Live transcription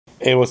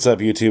Hey, what's up,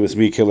 YouTube? It's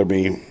me, Killer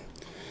Bee,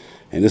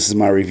 and this is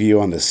my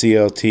review on the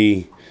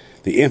CLT,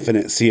 the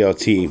Infinite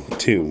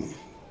clt2.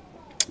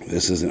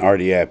 This is an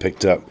RD I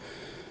picked up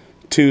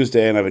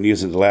Tuesday, and I've been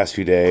using it the last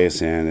few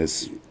days, and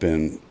it's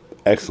been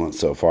excellent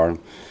so far.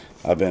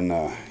 I've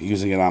been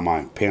using it on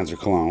my Panzer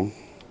cologne,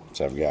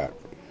 which I've got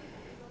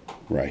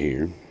right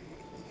here,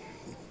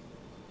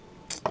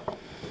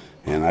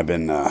 and I've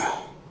been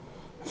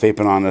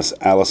vaping on this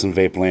Allison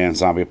Vapeland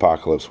Zombie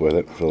Apocalypse with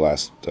it for the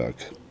last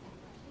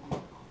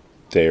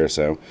day or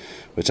so,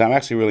 which I'm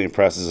actually really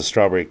impressed. It's a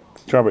strawberry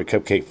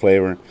cupcake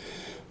flavor.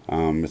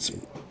 It's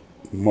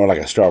more like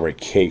a strawberry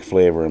cake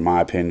flavor in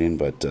my opinion,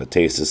 but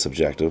taste is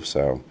subjective.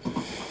 So,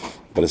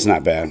 but it's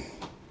not bad.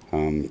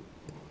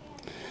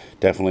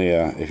 Definitely,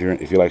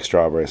 if you like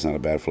strawberry, it's not a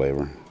bad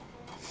flavor.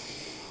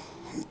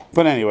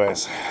 But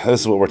anyways,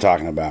 this is what we're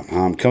talking about.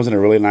 Comes in a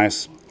really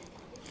nice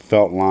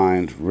felt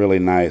lined, really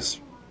nice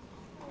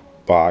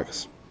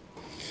box.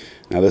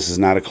 Now this is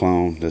not a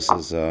clone. This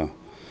is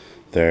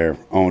their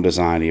own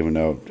design, even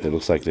though it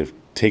looks like they've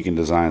taken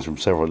designs from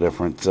several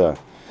different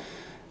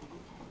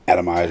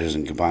atomizers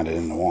and combined it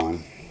into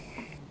one.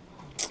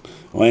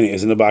 Well,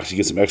 anyways, in the box you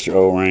get some extra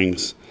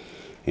O-rings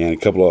and a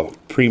couple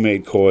of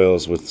pre-made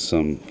coils with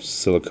some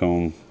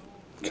silicone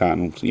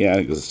cotton. Yeah, I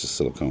think it's just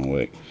silicone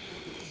wick.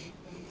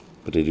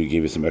 But they do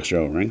give you some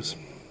extra O-rings.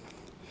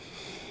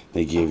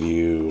 They give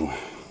you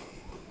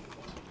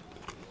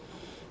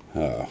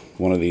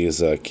one of these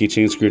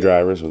keychain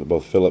screwdrivers with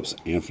both Phillips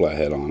and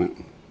flathead on it,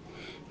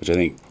 which I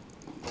think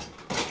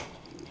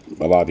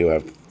a lot of people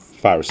have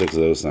 5 or 6 of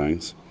those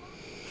things.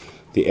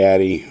 The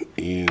Addy,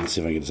 and let's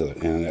see if I can get this other,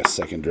 and that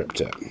second drip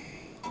tip.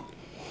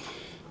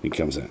 It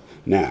comes in.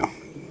 Now,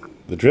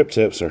 the drip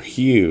tips are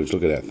huge.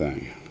 Look at that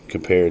thing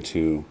compared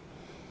to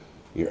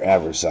your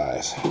average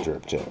size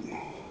drip tip.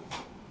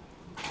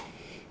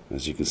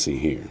 As you can see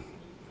here,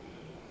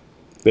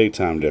 big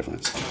time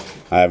difference.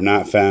 I have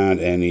not found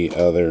any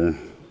other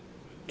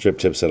drip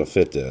tips that'll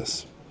fit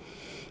this.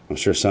 I'm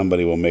sure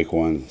somebody will make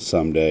one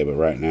someday, but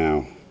right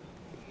now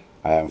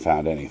I haven't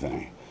found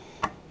anything.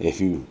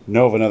 If you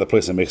know of another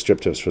place that makes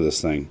drip tips for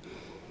this thing,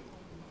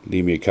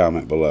 leave me a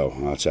comment below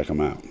and I'll check them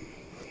out.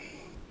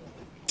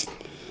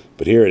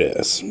 But here it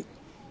is.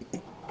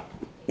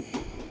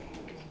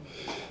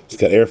 It's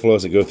got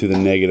airflows that go through the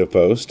negative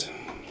post,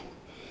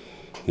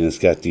 and it's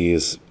got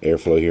these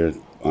airflow here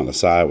on the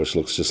side, which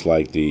looks just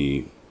like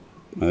the,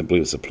 I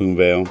believe it's a plume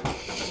veil,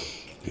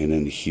 and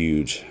then the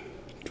huge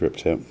drip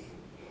tip.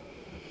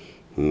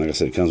 And like I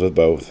said, it comes with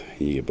both.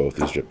 You get both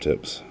these drip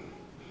tips.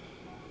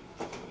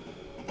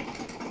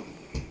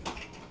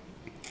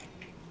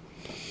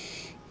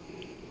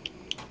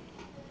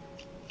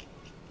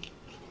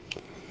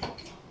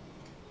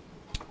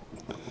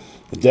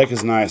 The deck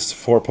is nice,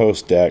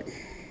 4-post deck,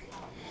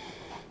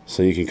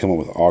 so you can come up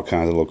with all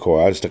kinds of little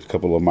coils. I just stuck a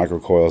couple of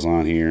micro coils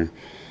on here.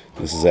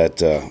 This is at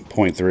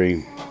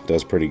 0.3,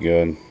 does pretty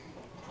good.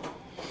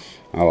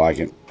 I like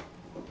it.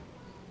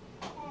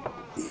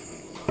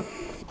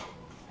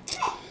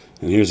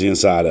 And here's the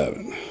inside of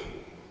it.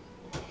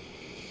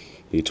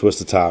 You twist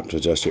the top to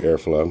adjust your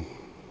airflow.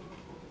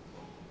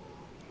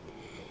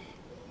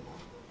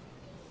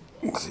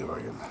 Let's see if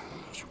I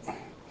can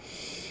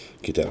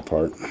get that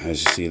apart.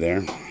 As you see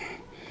there,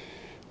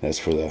 that's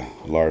for the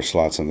large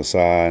slots on the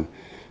side.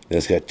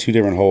 It's got 2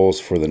 different holes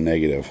for the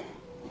negative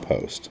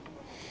post.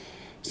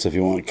 So if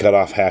you want to cut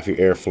off half your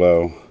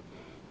airflow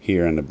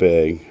here in the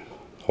big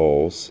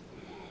holes,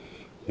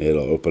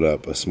 it'll open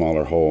up a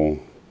smaller hole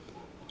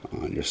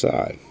on your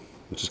side,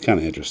 which is kind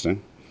of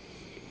interesting.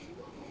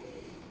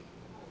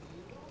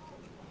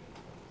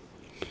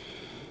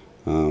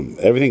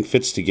 Everything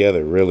fits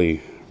together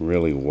really,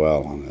 really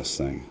well on this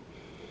thing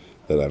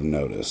that I've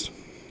noticed.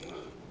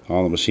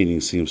 All the machining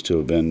seems to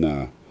have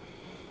been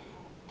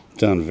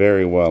done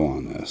very well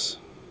on this.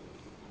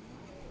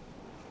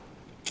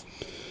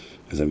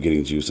 As I'm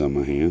getting juice on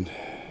my hand.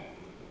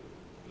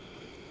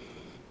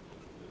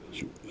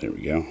 There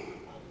we go.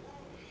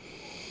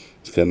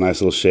 It's got a nice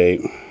little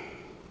shape.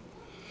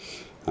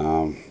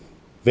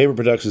 Vapor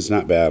production is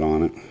not bad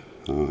on it.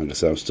 Like I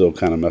said, I'm still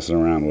kind of messing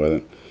around with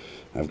it.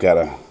 I've got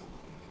a,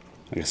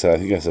 like I said, I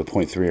think that's a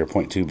 0.3 or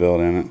 0.2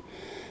 build in it,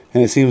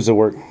 and it seems to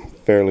work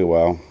fairly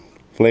well.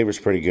 Flavor's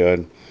pretty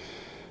good.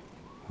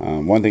 The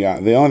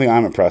only thing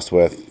I'm impressed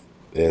with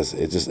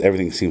is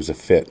everything seems to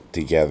fit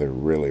together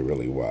really,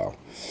 really well.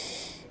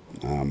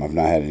 I've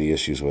not had any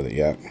issues with it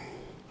yet.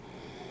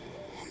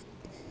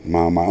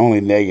 My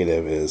only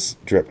negative is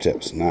drip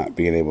tips, not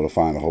being able to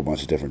find a whole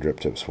bunch of different drip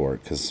tips for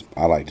it, because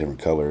I like different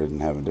colors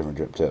and having different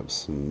drip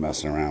tips and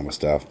messing around with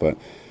stuff. But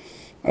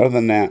other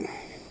than that,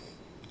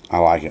 I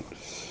like it.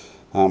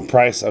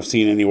 Price, I've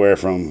seen anywhere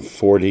from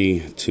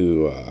 $40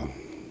 to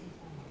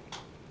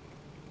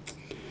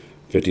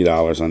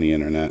 $50 on the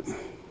internet.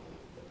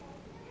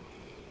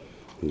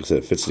 Like I said,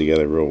 it fits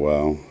together real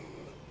well.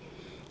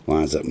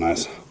 Lines up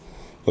nice.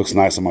 Looks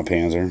nice on my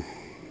Panzer.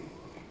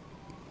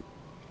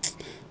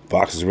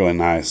 Box is really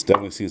nice.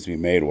 Definitely seems to be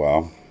made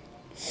well.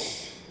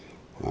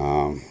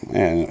 And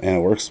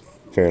it works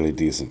fairly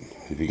decent.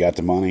 If you got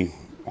the money,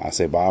 I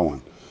say buy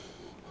one.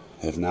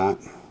 If not,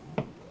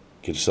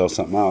 get yourself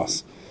something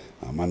else.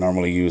 I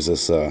normally use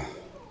this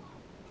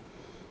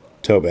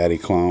Toe Batty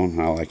clone.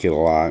 I like it a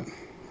lot.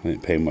 I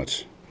didn't pay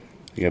much.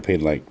 I think I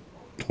paid like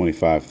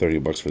 25, 30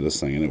 bucks for this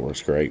thing, and it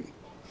works great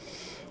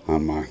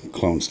on my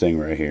clone Sting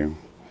right here,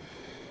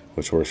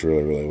 which works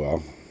really, really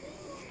well.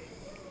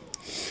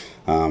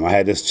 I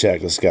had this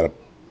checked. This got a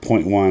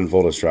 0.1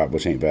 voltage drop,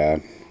 which ain't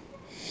bad,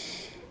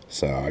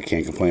 so I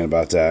can't complain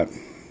about that.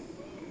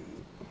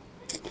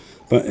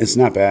 But it's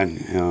not bad.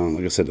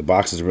 Like I said, the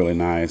box is really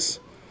nice.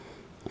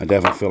 I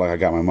definitely feel like I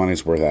got my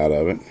money's worth out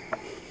of it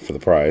for the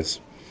price.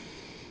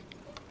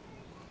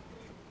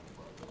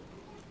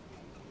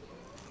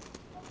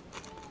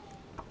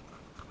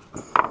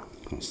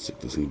 I'll stick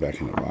this thing back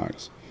in the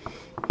box.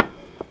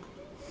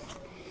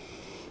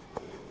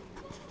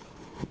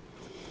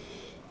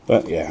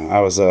 But yeah,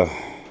 I was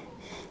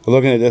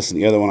looking at this, and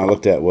the other one I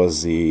looked at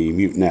was the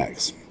Mutant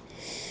X.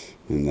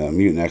 And the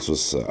Mutant X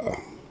was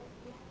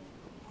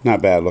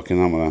not bad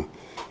looking. I'm going to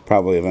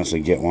probably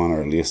eventually get one,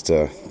 or at least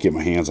get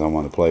my hands on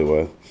one to play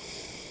with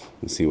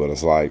and see what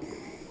it's like.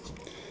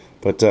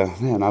 But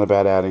yeah, not a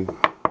bad outing.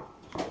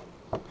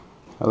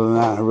 Other than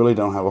that, I really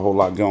don't have a whole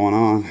lot going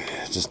on.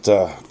 Just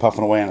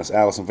puffing away on this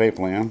Allison vape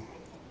lamp.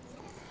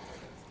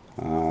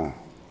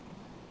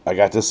 I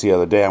got this the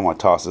other day. I'm going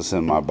to toss this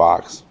in my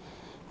box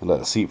and let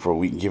it seat for a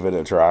week and give it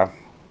a try.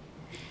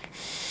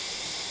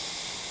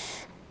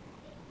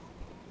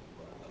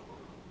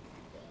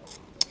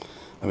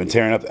 I've been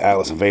tearing up the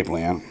Allison vape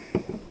lamp.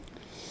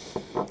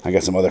 I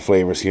got some other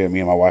flavors here me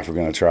and my wife are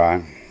going to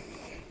try.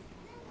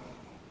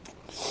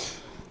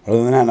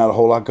 Other than that, not a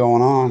whole lot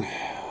going on.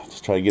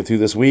 Just try to get through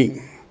this week.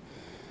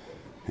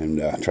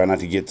 And try not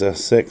to get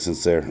sick,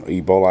 since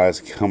Ebola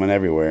is coming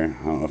everywhere.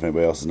 I don't know if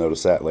anybody else has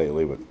noticed that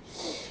lately, but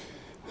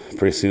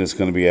pretty soon it's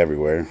going to be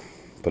everywhere.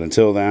 But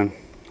until then,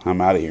 I'm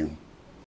out of here.